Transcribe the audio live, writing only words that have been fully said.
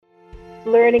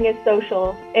learning is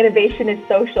social, innovation is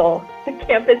social, the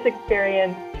campus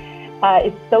experience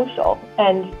is social.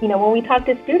 And, when we talk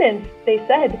to students, they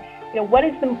said, what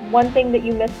is the one thing that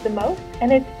you miss the most?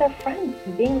 And it's their friends,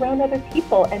 being around other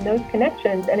people and those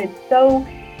connections. And it's so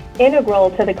integral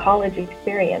to the college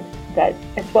experience that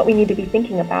it's what we need to be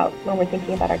thinking about when we're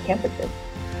thinking about our campuses.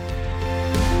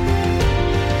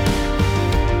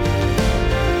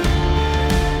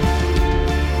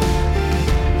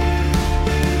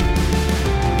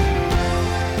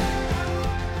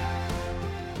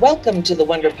 Welcome to the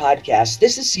Wonder Podcast.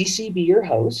 This is CCB, your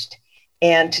host,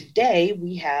 and today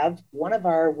we have one of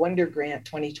our Wonder Grant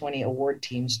 2020 award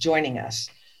teams joining us.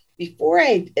 Before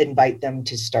I invite them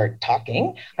to start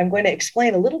talking, I'm going to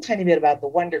explain a little tiny bit about the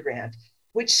Wonder Grant,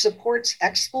 which supports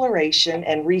exploration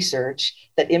and research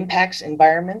that impacts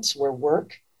environments where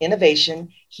work, innovation,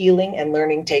 healing, and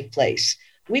learning take place.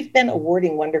 We've been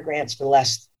awarding Wonder Grants for the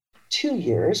last 2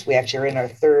 years. We actually are in our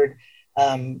third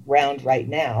round right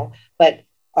now, but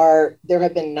there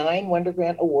have been 9 Wonder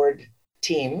Grant Award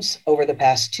teams over the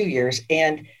past 2 years,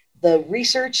 and the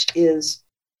research is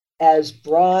as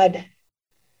broad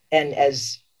and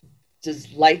as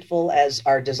delightful as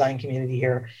our design community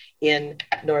here in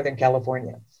Northern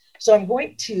California. So I'm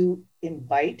going to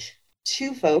invite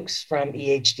 2 folks from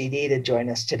EHDD to join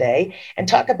us today and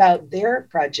talk about their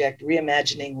project,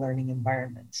 Reimagining Learning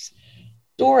Environments.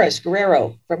 Doris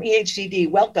Guerrero from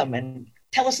EHDD, welcome, and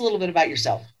tell us a little bit about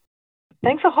yourself.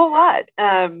 Thanks a whole lot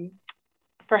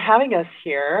for having us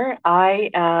here. I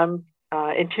am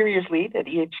Interiors Lead at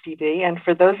EHDD. And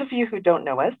for those of you who don't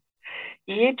know us,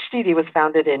 EHDD was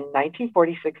founded in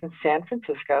 1946 in San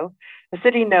Francisco, a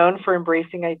city known for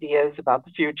embracing ideas about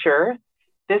the future.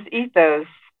 This ethos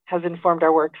has informed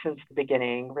our work since the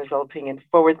beginning, resulting in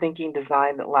forward-thinking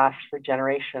design that lasts for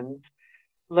generations.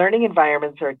 Learning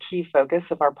environments are a key focus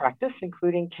of our practice,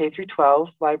 including K-12,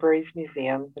 libraries,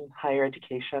 museums, and higher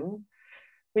education.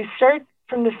 We start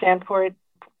from the standpoint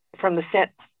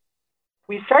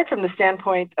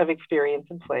of experience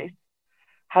and place.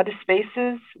 How do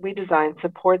spaces we design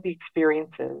support the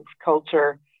experiences,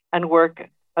 culture, and work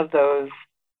of those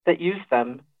that use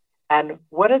them? And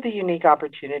what are the unique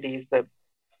opportunities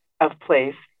of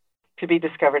place to be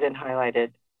discovered and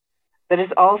highlighted? That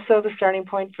is also the starting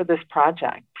point for this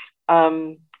project.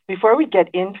 Before we get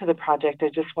into the project, I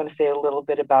just want to say a little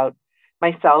bit about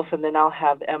myself, and then I'll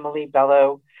have Emily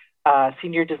Bello,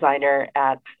 senior designer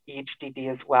at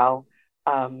EHDD as well,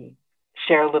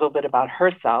 share a little bit about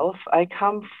herself. I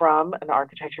come from an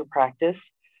architecture practice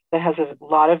that has a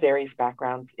lot of various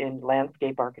backgrounds in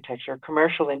landscape architecture,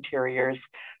 commercial interiors.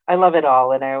 I love it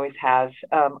all, and I always have.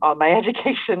 All my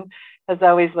education has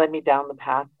always led me down the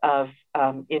path of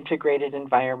integrated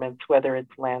environments, whether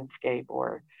it's landscape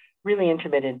or really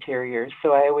intimate interiors.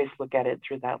 So I always look at it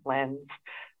through that lens.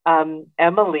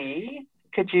 Emily,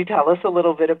 could you tell us a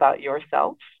little bit about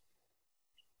yourself?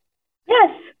 Yes,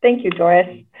 thank you,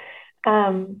 Doris.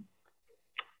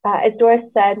 As Doris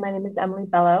said, my name is Emily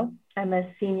Bello. I'm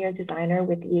a senior designer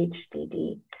with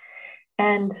EHDD.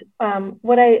 And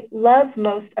what I love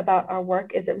most about our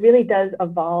work is it really does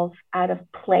evolve out of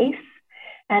place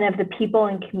and of the people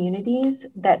and communities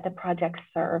that the projects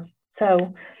serve.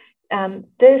 So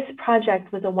this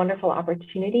project was a wonderful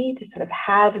opportunity to sort of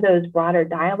have those broader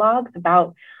dialogues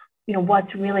about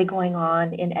what's really going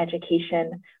on in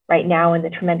education right now and the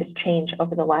tremendous change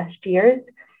over the last years,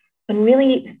 and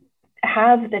really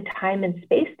have the time and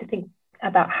space to think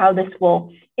about how this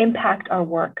will impact our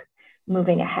work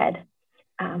moving ahead.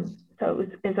 So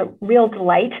it was a real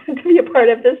delight to be a part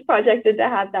of this project and to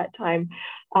have that time.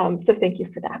 So thank you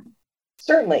for that.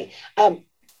 Certainly.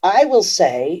 I will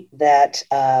say that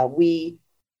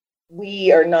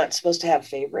we are not supposed to have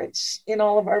favorites in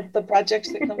all of the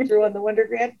projects that come through on the Wonder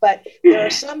Grant, but there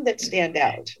are some that stand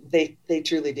out. They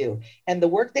truly do. And the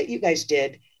work that you guys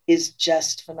did is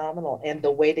just phenomenal. And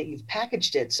the way that you've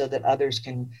packaged it so that others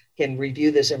can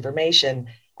review this information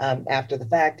after the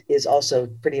fact is also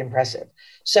pretty impressive.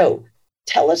 So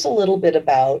tell us a little bit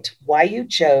about why you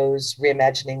chose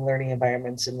Reimagining Learning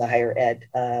Environments in the higher ed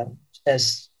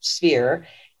as sphere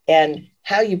and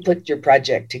how you put your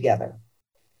project together.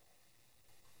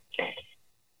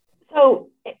 So,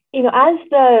 as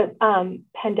the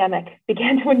pandemic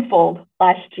began to unfold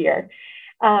last year,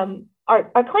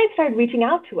 our clients started reaching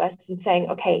out to us and saying,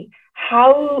 okay,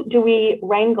 how do we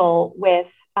wrangle with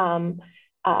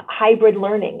hybrid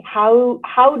learning? How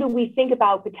do we think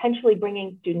about potentially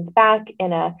bringing students back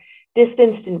in a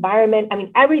distanced environment? I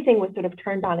mean, everything was sort of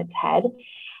turned on its head.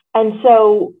 And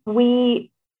so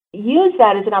we used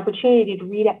that as an opportunity to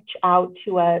reach out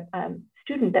to a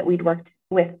student that we'd worked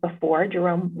with before,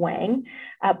 Jerome Wang,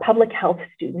 a public health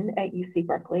student at UC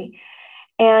Berkeley,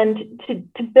 and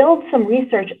to build some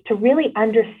research to really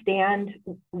understand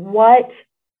what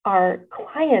our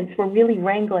clients were really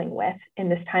wrangling with in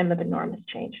this time of enormous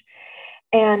change.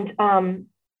 And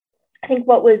I think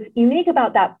what was unique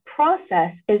about that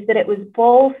process is that it was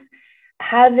both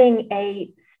having a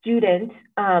student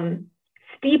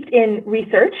steeped in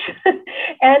research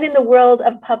and in the world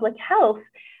of public health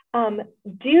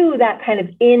do that kind of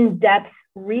in-depth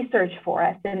research for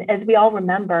us. And as we all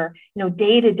remember,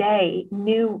 day to day,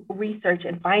 new research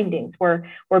and findings were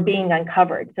being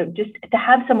uncovered. So just to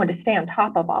have someone to stay on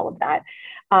top of all of that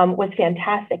was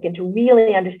fantastic, and to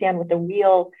really understand what the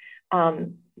real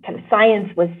kind of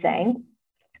science was saying.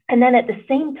 And then at the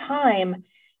same time,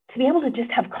 to be able to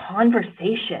just have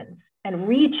conversations and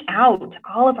reach out to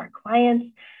all of our clients,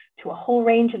 to a whole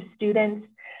range of students,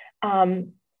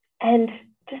 and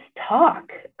just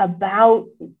talk about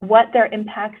what their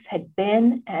impacts had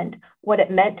been and what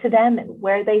it meant to them and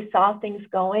where they saw things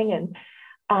going. And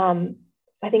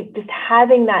I think just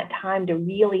having that time to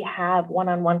really have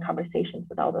one-on-one conversations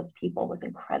with all those people was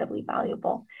incredibly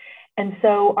valuable. And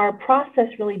so our process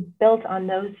really built on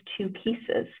those two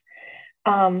pieces.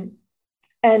 And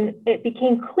it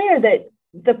became clear that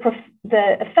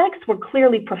the effects were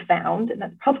clearly profound, and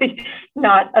that's probably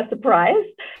not a surprise.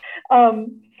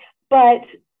 But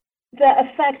the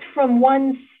effect from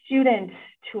one student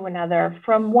to another,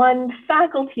 from one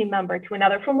faculty member to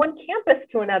another, from one campus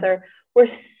to another, were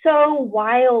so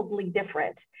wildly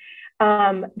different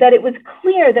that it was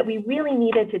clear that we really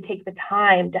needed to take the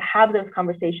time to have those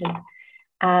conversations,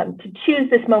 to choose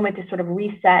this moment to sort of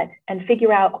reset and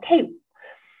figure out, okay,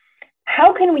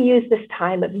 how can we use this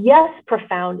time of, yes,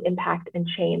 profound impact and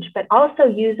change, but also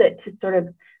use it to sort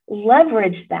of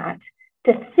leverage that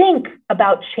to think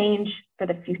about change for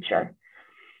the future.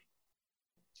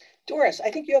 Doris,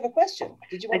 I think you have a question.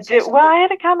 Did you want to say something? Well, I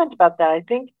had a comment about that. I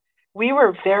think we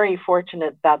were very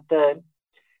fortunate that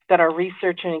our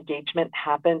research and engagement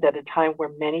happened at a time where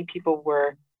many people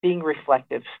were being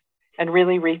reflective and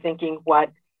really rethinking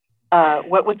what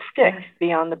would stick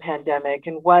beyond the pandemic,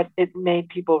 and what it made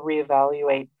people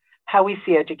reevaluate how we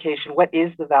see education. What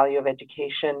is the value of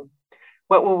education?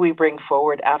 What will we bring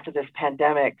forward after this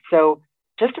pandemic? So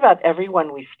just about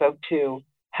everyone we spoke to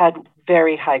had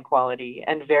very high quality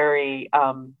and very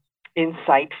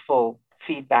insightful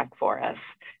feedback for us.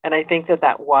 And I think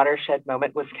that watershed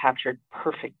moment was captured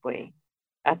perfectly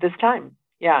at this time.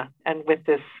 Yeah, and with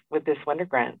this Wonder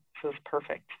Grant, it was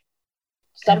perfect.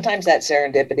 Sometimes that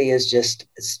serendipity is just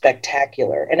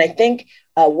spectacular. And I think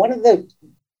one of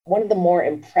the more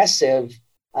impressive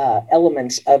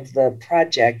elements of the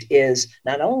project is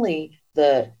not only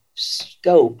the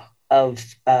scope of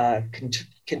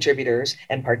contributors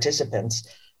and participants,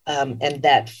 and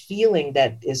that feeling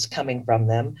that is coming from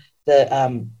them,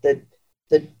 the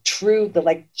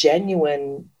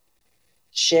genuine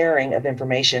sharing of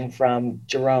information from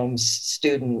Jerome's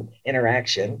student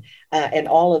interaction, and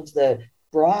all of the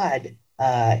broad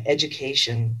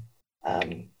education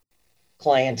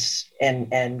clients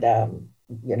and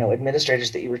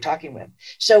administrators that you were talking with.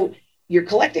 So you're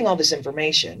collecting all this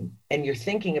information and you're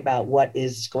thinking about what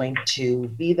is going to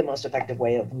be the most effective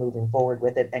way of moving forward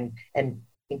with it and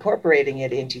incorporating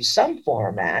it into some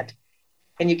format.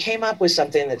 And you came up with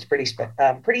something that's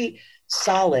pretty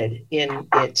solid in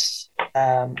its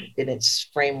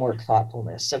framework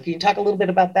thoughtfulness. So can you talk a little bit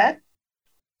about that?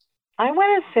 I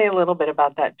want to say a little bit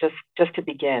about that just to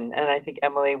begin, and I think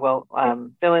Emily will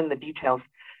fill in the details.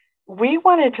 We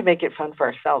wanted to make it fun for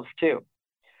ourselves too.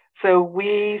 So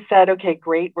we said, okay,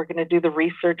 great, we're going to do the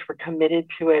research. We're committed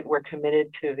to it. We're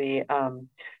committed to the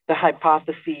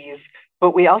hypotheses,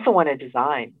 but we also want to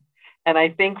design. And I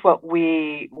think at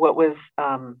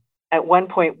one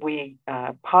point we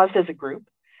paused as a group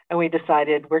and we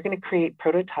decided we're going to create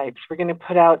prototypes. We're going to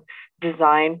put out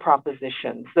design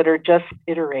propositions that are just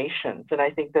iterations. And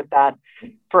I think that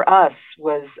for us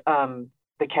was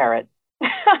the carrot.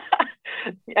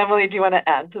 Emily, do you want to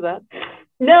add to that?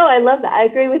 No, I love that. I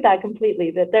agree with that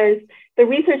completely, that there's the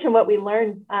research and what we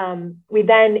learned. We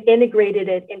then integrated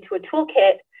it into a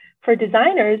toolkit for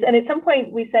designers. And at some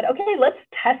point we said, okay, let's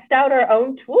test out our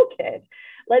own toolkit.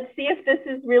 Let's see if this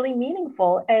is really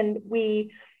meaningful. And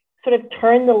we sort of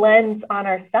turned the lens on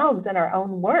ourselves and our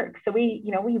own work. So we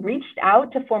reached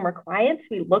out to former clients.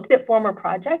 We looked at former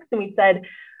projects and we said,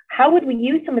 how would we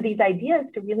use some of these ideas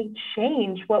to really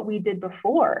change what we did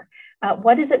before?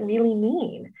 What does it really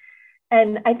mean?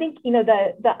 And I think,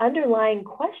 the underlying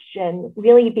question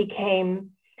really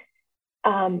became,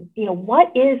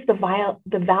 what is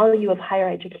the value of higher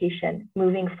education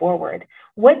moving forward?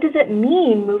 What does it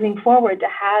mean moving forward to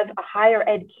have a higher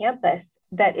ed campus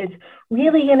that is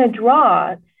really going to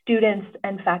draw students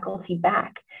and faculty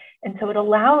back? And so it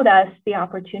allowed us the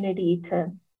opportunity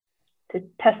to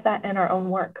test that in our own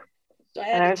work. So I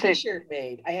had a t-shirt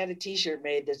made.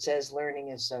 That says "Learning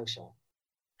is social."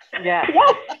 Yeah.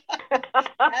 Yes.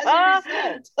 As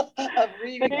a result of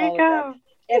reading all of that.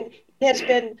 And it's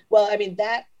been,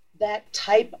 that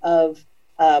type of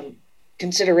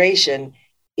consideration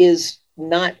is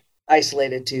not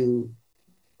isolated to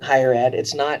higher ed.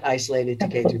 It's not isolated to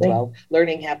K through 12.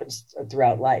 Learning happens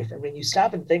throughout life. And when you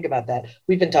stop and think about that,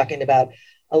 we've been talking about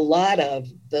a lot of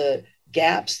the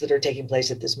gaps that are taking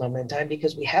place at this moment in time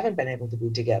because we haven't been able to be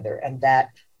together, and that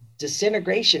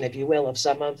disintegration, if you will, of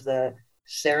some of the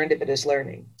serendipitous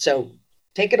learning. So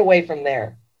take it away from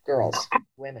there, girls,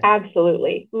 women.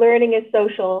 Absolutely. Learning is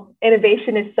social.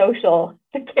 Innovation is social.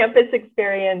 The campus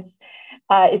experience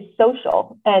is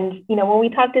social. And, when we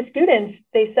talk to students,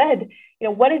 they said,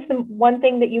 what is the one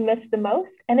thing that you miss the most?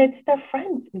 And it's their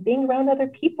friends and being around other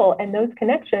people and those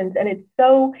connections. And it's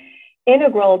so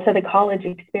integral to the college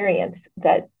experience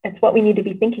that it's what we need to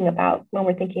be thinking about when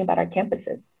we're thinking about our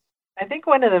campuses. I think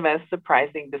one of the most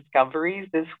surprising discoveries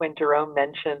is when Jerome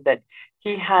mentioned that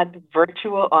he had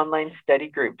virtual online study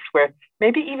groups where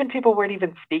maybe even people weren't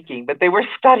even speaking, but they were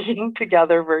studying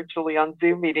together virtually on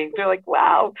Zoom meetings. They're like,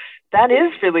 wow, that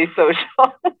is really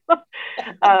social.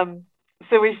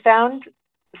 So we found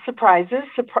surprises.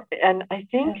 And I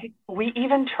think we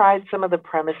even tried some of the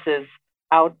premises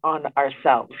out on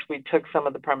ourselves. We took some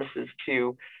of the premises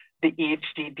to the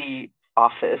EHDD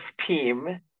office,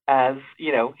 PEAM, as,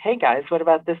 hey guys, what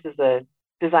about this as a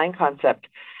design concept?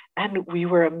 And we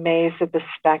were amazed at the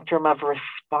spectrum of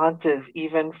responses,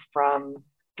 even from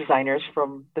designers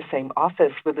from the same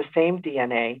office with the same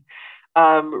DNA,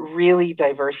 really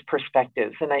diverse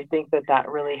perspectives. And I think that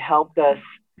really helped us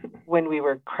when we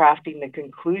were crafting the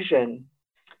conclusion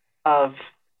of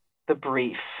the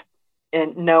brief,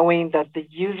 and knowing that the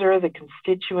user, the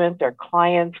constituent, their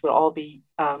clients would all be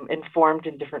informed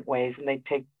in different ways, and they'd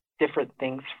take different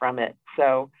things from it.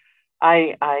 So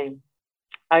I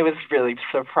was really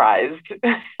surprised.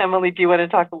 Emily, do you want to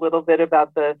talk a little bit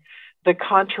about the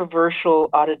controversial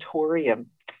auditorium?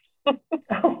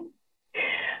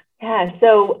 Yeah,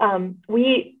 so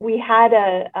we had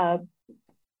a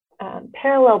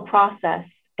parallel process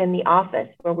in the office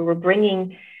where we were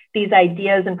bringing these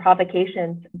ideas and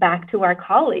provocations back to our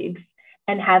colleagues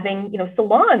and having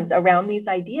salons around these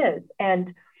ideas.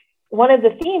 And one of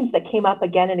the themes that came up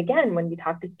again and again when you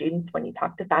talk to students, when you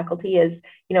talk to faculty is,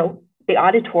 the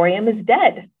auditorium is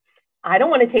dead. I don't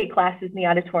want to take classes in the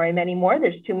auditorium anymore.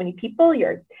 There's too many people.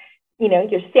 You're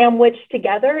sandwiched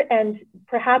together, and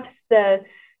perhaps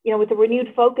with the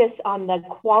renewed focus on the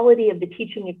quality of the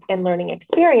teaching and learning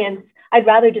experience, I'd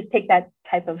rather just take that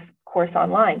type of course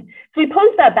online. So we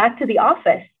posed that back to the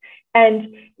office,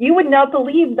 and you would not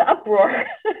believe the uproar.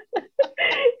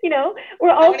 We're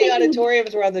all how many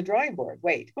auditoriums were on the drawing board?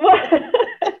 Wait.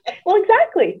 Well,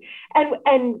 exactly.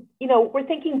 And we're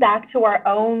thinking back to our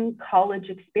own college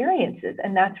experiences,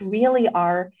 and that's really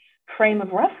our frame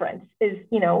of reference is,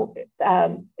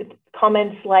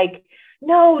 comments like,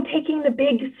 no, taking the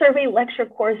big survey lecture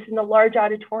course in the large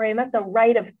auditorium, that's a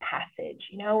rite of passage,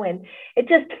 and it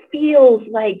just feels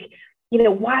like,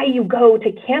 why you go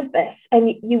to campus. And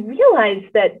you realize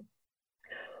that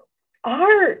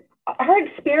our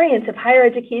experience of higher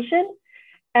education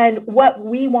and what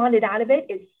we wanted out of it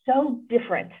is so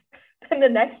different than the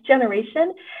next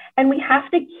generation. And we have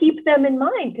to keep them in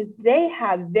mind because they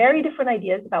have very different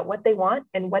ideas about what they want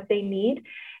and what they need.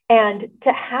 And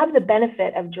to have the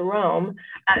benefit of Jerome,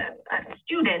 a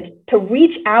student, to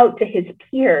reach out to his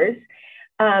peers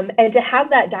and to have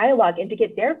that dialogue and to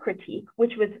get their critique,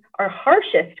 which was our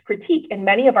harshest critique in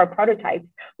many of our prototypes,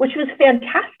 which was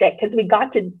fantastic because we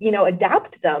got to,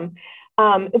 adapt them.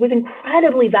 It was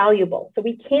incredibly valuable. So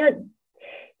we can't,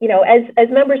 as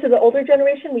members of the older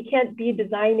generation, we can't be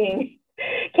designing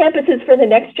campuses for the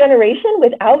next generation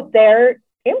without their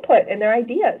input and their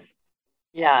ideas.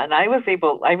 Yeah, and I was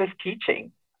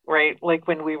teaching, right? Like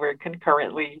when we were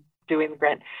concurrently doing the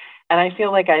grant. And I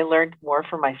feel like I learned more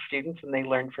from my students than they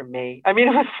learned from me. I mean,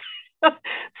 it was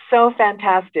so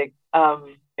fantastic.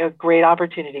 A great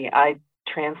opportunity. I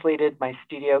translated my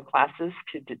studio classes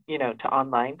to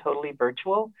online, totally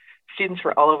virtual. Students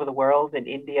were all over the world in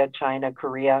India, China,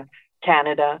 Korea,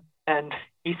 Canada, and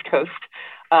East Coast.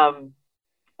 And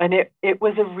it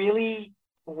was a really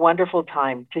wonderful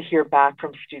time to hear back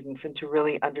from students and to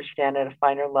really understand at a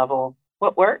finer level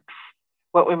what works,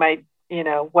 what we might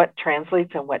what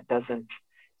translates and what doesn't,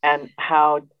 and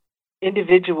how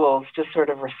individuals just sort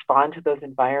of respond to those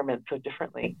environments so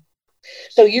differently.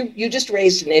 So you just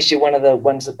raised an issue, one of the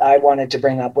ones that I wanted to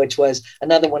bring up, which was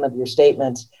another one of your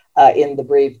statements in the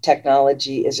brief: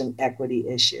 technology is an equity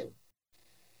issue.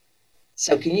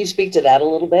 So can you speak to that a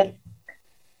little bit?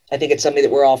 I think it's something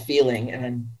that we're all feeling.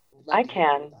 And I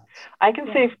can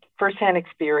say firsthand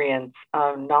experience,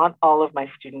 not all of my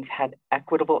students had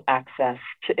equitable access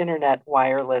to internet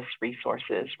wireless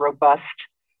resources, robust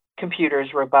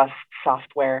computers, robust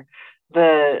software.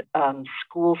 The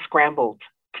school scrambled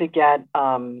to get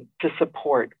to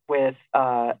support with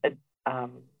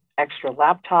extra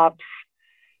laptops,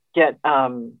 get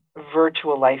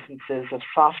virtual licenses of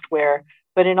software.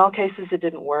 But in all cases, it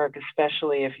didn't work,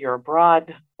 especially if you're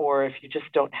abroad or if you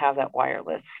just don't have that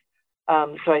wireless.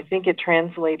 So I think it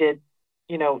translated,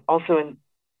 also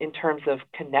in terms of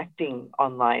connecting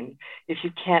online. If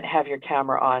you can't have your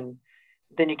camera on,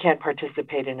 then you can't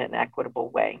participate in an equitable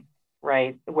way,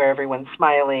 right? Where everyone's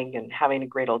smiling and having a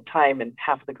great old time and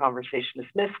half the conversation is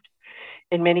missed.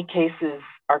 In many cases,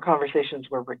 our conversations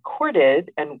were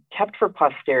recorded and kept for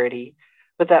posterity,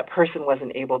 but that person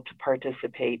wasn't able to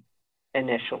participate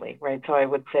initially, right? So I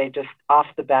would say just off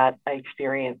the bat, I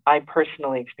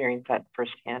personally experienced that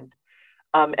firsthand.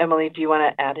 Emily, do you want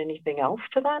to add anything else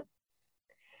to that?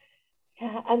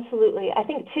 Yeah, absolutely. I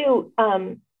think too,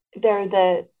 there are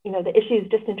the issues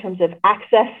just in terms of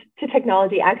access to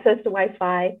technology, access to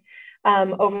Wi-Fi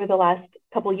over the last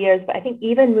couple of years. But I think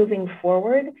even moving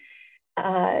forward,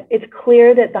 it's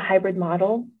clear that the hybrid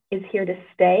model is here to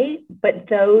stay, but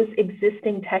those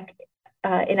existing tech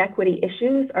inequity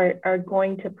issues are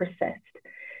going to persist.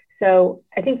 So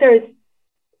I think go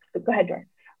ahead, Doris.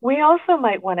 We also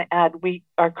might want to add,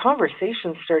 our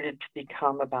conversation started to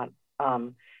become about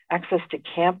access to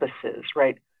campuses,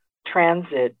 right?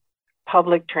 Transit,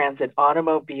 public transit,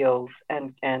 automobiles,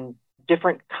 and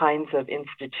different kinds of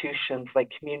institutions like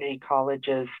community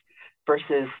colleges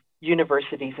versus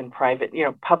universities and private,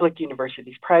 public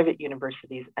universities, private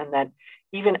universities, and that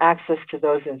even access to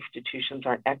those institutions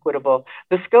aren't equitable.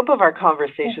 The scope of our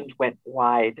conversations went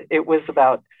wide. It was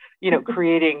about,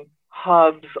 creating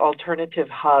hubs, alternative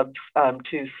hubs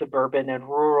to suburban and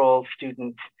rural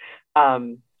students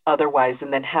otherwise,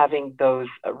 and then having those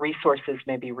resources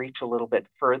maybe reach a little bit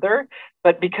further.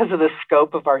 But because of the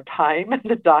scope of our time and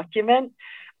the document,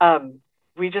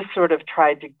 we just sort of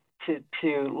tried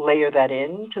to layer that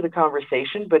into the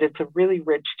conversation, but it's a really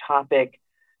rich topic,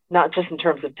 not just in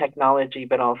terms of technology,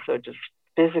 but also just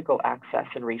physical access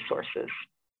and resources.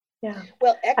 Yeah.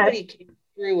 Well, equity came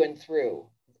through and through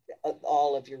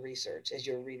all of your research as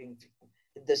you're reading,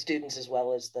 the students as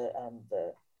well as the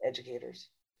educators.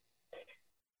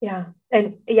 Yeah.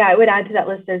 And yeah, I would add to that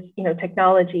list, there's,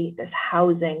 technology, there's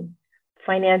housing,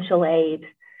 financial aid,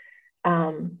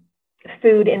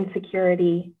 food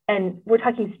insecurity, and we're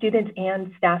talking students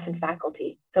and staff and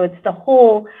faculty. So it's the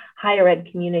whole higher ed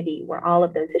community where all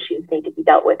of those issues need to be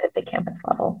dealt with at the campus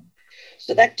level.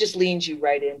 So that just leads you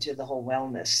right into the whole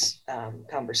wellness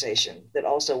conversation that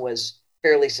also was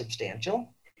fairly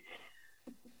substantial.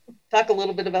 Talk a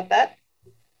little bit about that,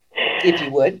 if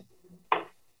you would.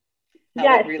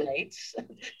 How it relates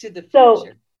to the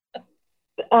future.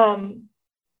 So,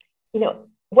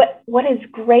 what is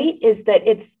great is that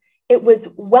it was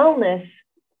wellness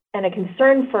and a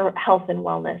concern for health and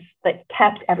wellness that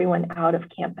kept everyone out of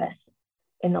campus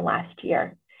in the last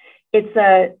year. It's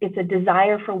a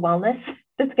desire for wellness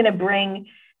that's going to bring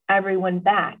everyone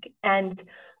back. And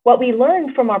what we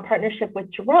learned from our partnership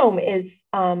with Jerome is,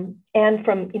 and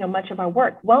from much of our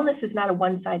work, wellness is not a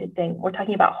one-sided thing. We're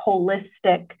talking about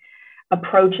holistic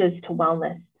approaches to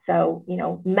wellness. So,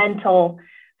 mental,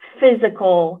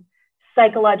 physical,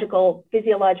 psychological,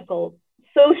 physiological,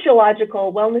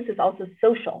 sociological. Wellness is also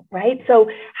social, right? So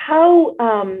how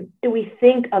do we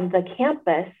think of the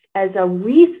campus as a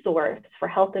resource for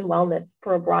health and wellness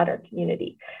for a broader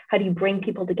community? How do you bring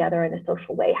people together in a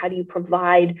social way? How do you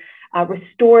provide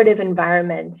restorative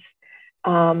environments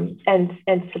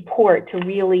and support to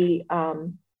really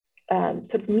sort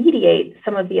of mediate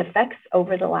some of the effects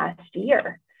over the last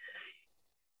year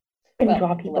and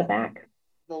draw people back?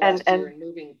 The last year and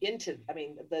moving into,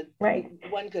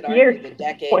 one could argue the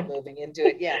decade moving into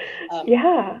it.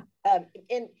 Yeah.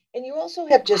 And you also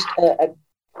have just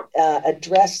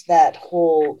addressed that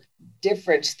whole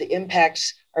difference. The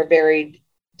impacts are varied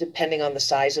depending on the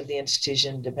size of the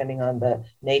institution, depending on the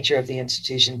nature of the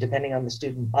institution, depending on the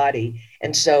student body.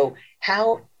 And so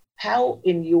how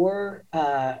in your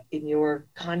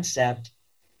concept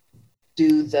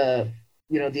do the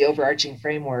overarching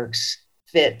frameworks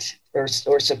fit or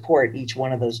support each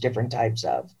one of those different types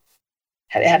of?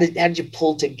 How did you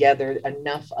pull together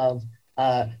enough of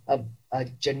a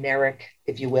generic,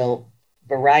 if you will,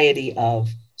 variety of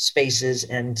spaces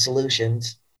and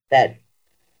solutions that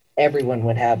everyone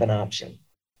would have an option?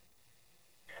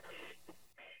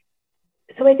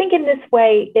 So I think in this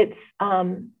way, it's,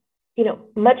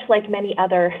 much like many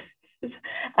other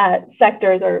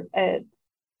sectors or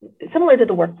similar to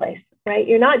the workplace, right?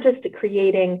 You're not just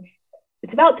creating,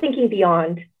 it's about thinking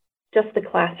beyond just the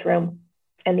classroom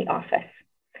and the office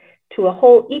to a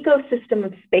whole ecosystem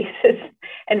of spaces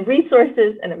and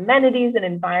resources and amenities and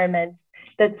environments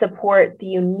that support the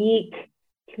unique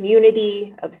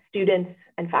community of students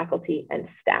and faculty and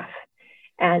staff.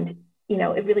 And,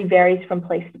 it really varies from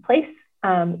place to place,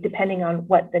 depending on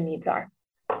what the needs are.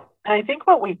 I think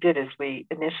what we did is we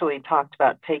initially talked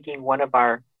about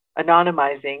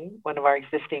anonymizing one of our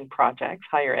existing projects,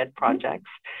 higher ed projects,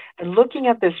 and looking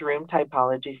at this room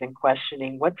typologies and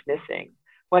questioning what's missing.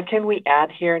 What can we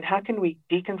add here, and how can we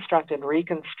deconstruct and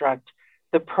reconstruct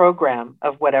the program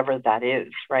of whatever that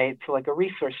is, right? So like a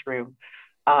resource room,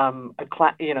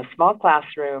 small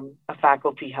classroom, a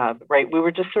faculty hub, right? We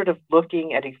were just sort of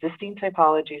looking at existing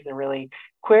typologies and really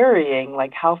querying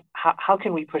like how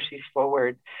can we push these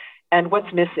forward and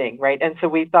what's missing, right? And so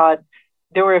we thought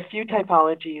there were a few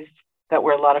typologies that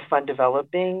were a lot of fun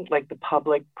developing, like the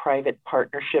public-private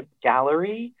partnership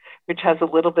gallery, which has a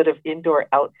little bit of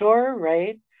indoor-outdoor,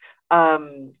 right?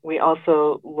 We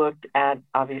also looked at,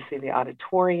 obviously, the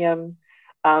auditorium.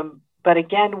 But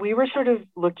again, we were sort of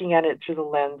looking at it through the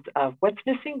lens of what's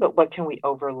missing, but what can we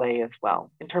overlay as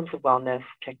well in terms of wellness,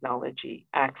 technology,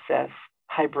 access,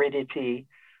 hybridity.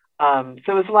 So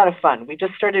it was a lot of fun. We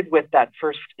just started with that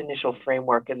first initial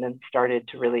framework and then started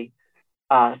to really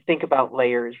think about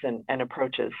layers and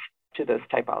approaches to those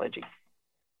typologies.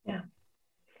 Yeah.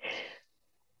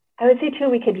 I would say too,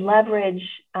 we could leverage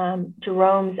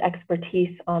Jerome's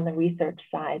expertise on the research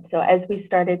side. So as we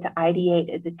started to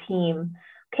ideate as a team,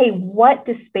 okay, what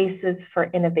do spaces for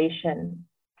innovation,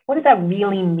 what does that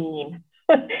really mean?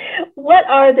 What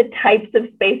are the types of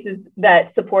spaces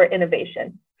that support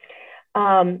innovation?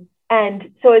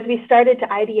 And so as we started to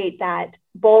ideate that,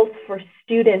 both for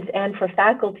students and for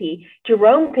faculty,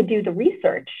 Jerome could do the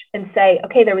research and say,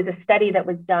 okay, there was a study that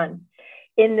was done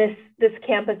in this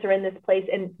campus or in this place,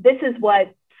 and this is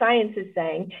what science is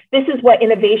saying. This is what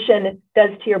innovation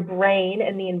does to your brain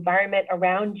and the environment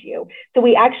around you. So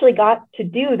we actually got to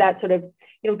do that sort of,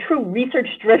 true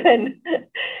research-driven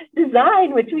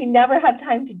design, which we never have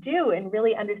time to do, and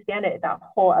really understand it at that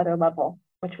whole other level,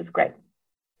 which was great.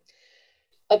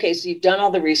 Okay, so you've done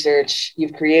all the research,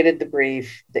 you've created the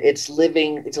brief, it's a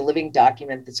living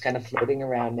document that's kind of floating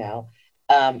around now.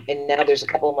 And now there's a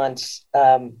couple of months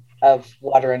of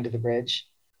water under the bridge.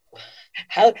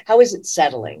 How is it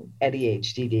settling at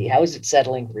EHDD? How is it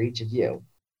settling for each of you?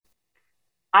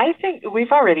 I think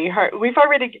we've already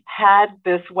had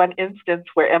this one instance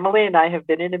where Emily and I have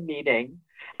been in a meeting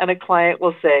and a client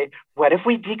will say, what if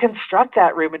we deconstruct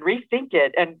that room and rethink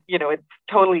it? And, it's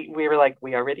totally, we were like,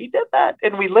 we already did that.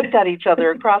 And we looked at each other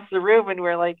across the room and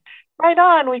we're like, right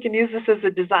on, we can use this as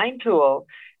a design tool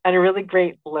and a really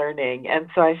great learning. And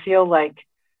so I feel like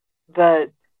the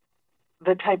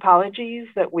typologies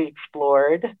that we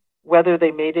explored, whether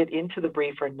they made it into the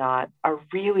brief or not, are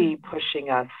really pushing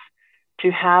us to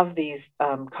have these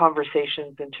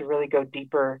conversations and to really go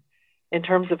deeper in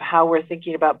terms of how we're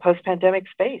thinking about post-pandemic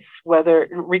space,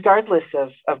 regardless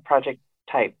of project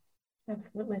type.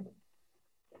 Absolutely.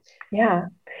 Yeah.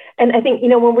 And I think,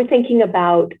 when we're thinking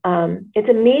about, it's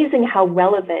amazing how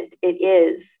relevant it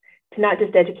is to not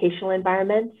just educational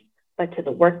environments, but to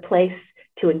the workplace,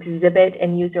 to exhibit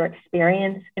and user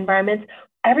experience environments.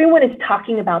 Everyone is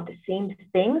talking about the same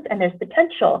things, and there's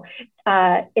potential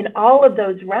in all of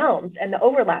those realms, and the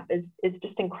overlap is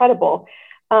just incredible.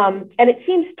 And it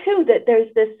seems too that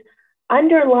there's this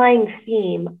underlying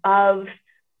theme of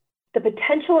the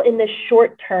potential in the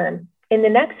short term. In the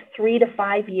next 3 to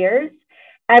 5 years,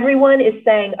 everyone is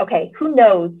saying, okay, who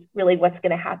knows really what's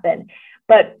going to happen?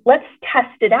 But let's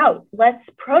test it out. Let's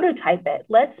prototype it.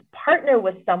 Let's partner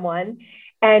with someone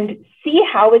and see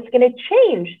how it's going to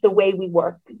change the way we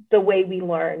work, the way we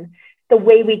learn, the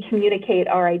way we communicate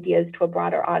our ideas to a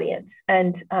broader audience.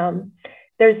 And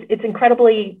there's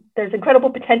incredible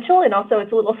potential, and also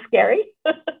it's a little scary.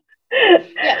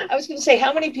 Yeah, I was going to say,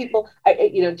 how many people,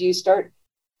 do you start,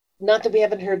 not that we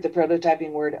haven't heard the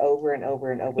prototyping word over and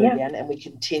over and over again, and we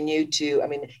continue to,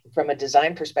 from a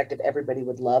design perspective, everybody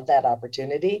would love that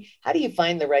opportunity. How do you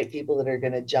find the right people that are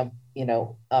going to jump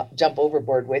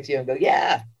overboard with you and go,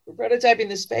 yeah, we're prototyping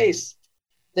this space?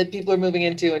 that people are moving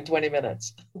into in 20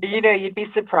 minutes. You'd be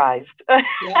surprised.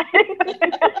 Yeah.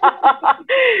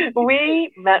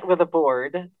 We met with a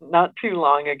board not too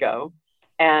long ago,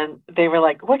 and they were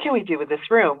like, "What can we do with this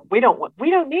room? We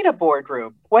don't need a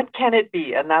boardroom. What can it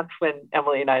be?" And that's when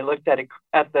Emily and I looked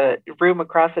at the room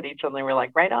across at each other, and we were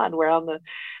like, "Right on. We're on the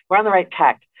right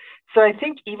tack." So I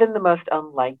think even the most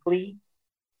unlikely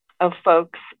of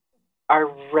folks are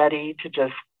ready to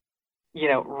just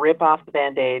rip off the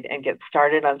Band-Aid and get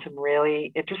started on some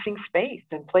really interesting space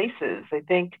and places. I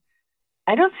think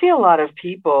I don't see a lot of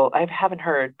people, I haven't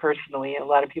heard personally, a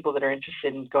lot of people that are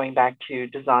interested in going back to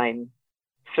design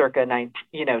circa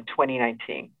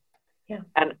 2019. Yeah.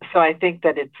 And so I think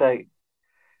that it's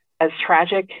as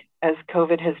tragic as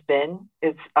COVID has been,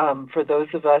 it's for those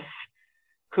of us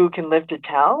who can live to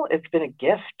tell, it's been a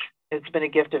gift. It's been a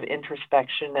gift of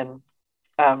introspection and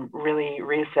really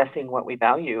reassessing what we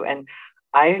value. And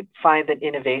I find that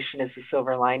innovation is the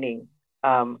silver lining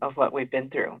of what we've been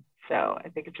through. So I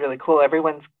think it's really cool.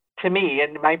 To me,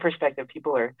 and my perspective,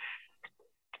 people are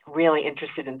really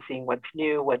interested in seeing what's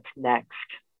new, what's next,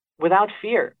 without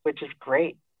fear, which is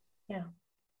great. Yeah,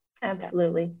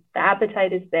 absolutely. The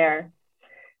appetite is there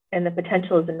and the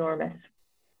potential is enormous.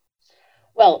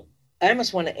 Well, I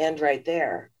almost want to end right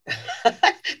there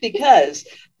because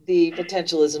the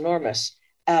potential is enormous.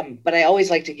 But I always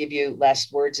like to give you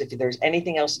last words if there's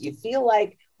anything else you feel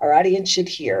like our audience should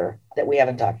hear that we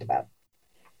haven't talked about.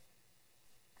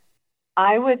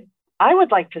 I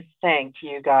would like to thank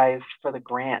you guys for the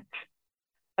grant.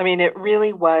 I mean, it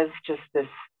really was just this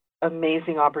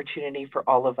amazing opportunity for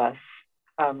all of us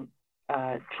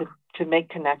to make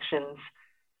connections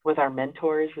with our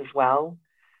mentors as well,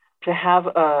 to have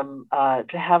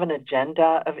an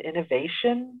agenda of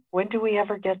innovation. When do we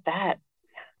ever get that?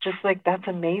 Just like, that's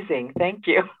amazing. Thank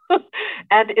you.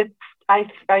 And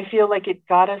I feel like it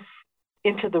got us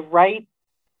into the right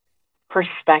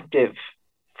perspective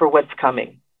for what's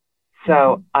coming.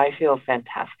 So I feel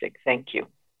fantastic. Thank you.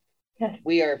 Yes.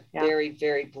 We are very,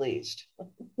 very pleased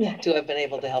to have been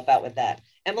able to help out with that.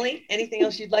 Emily, anything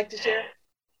else you'd like to share?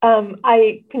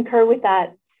 I concur with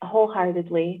that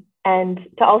wholeheartedly. And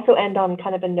to also end on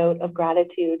kind of a note of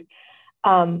gratitude,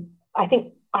 I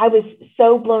think I was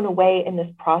so blown away in this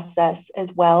process as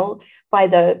well by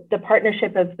the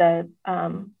partnership of the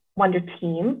Wonder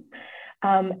team,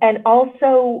 and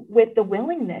also with the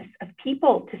willingness of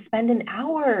people to spend an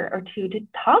hour or two to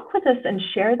talk with us and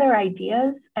share their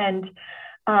ideas. And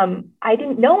I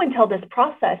didn't know until this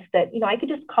process that, I could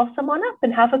just call someone up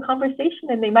and have a conversation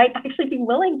and they might actually be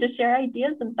willing to share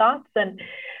ideas and thoughts. And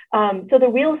so the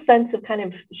real sense of kind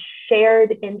of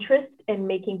shared interest in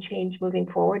making change moving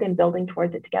forward and building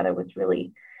towards it together was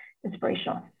really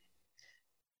inspirational.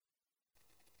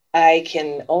 I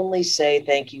can only say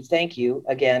thank you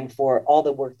again for all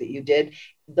the work that you did.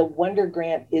 The Wonder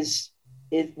Grant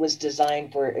was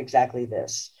designed for exactly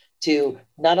this, to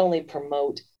not only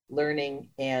promote learning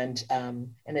and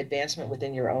an advancement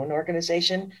within your own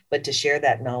organization, but to share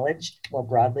that knowledge more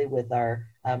broadly with our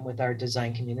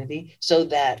design community so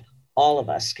that all of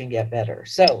us can get better.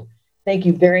 So thank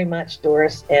you very much,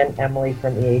 Doris and Emily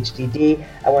from EHDD.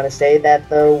 I want to say that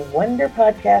the Wonder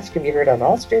podcast can be heard on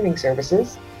all streaming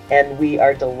services, and we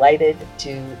are delighted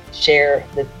to share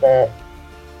the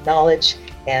knowledge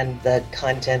and the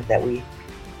content that we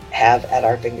have at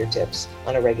our fingertips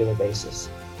on a regular basis.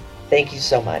 Thank you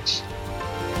so much.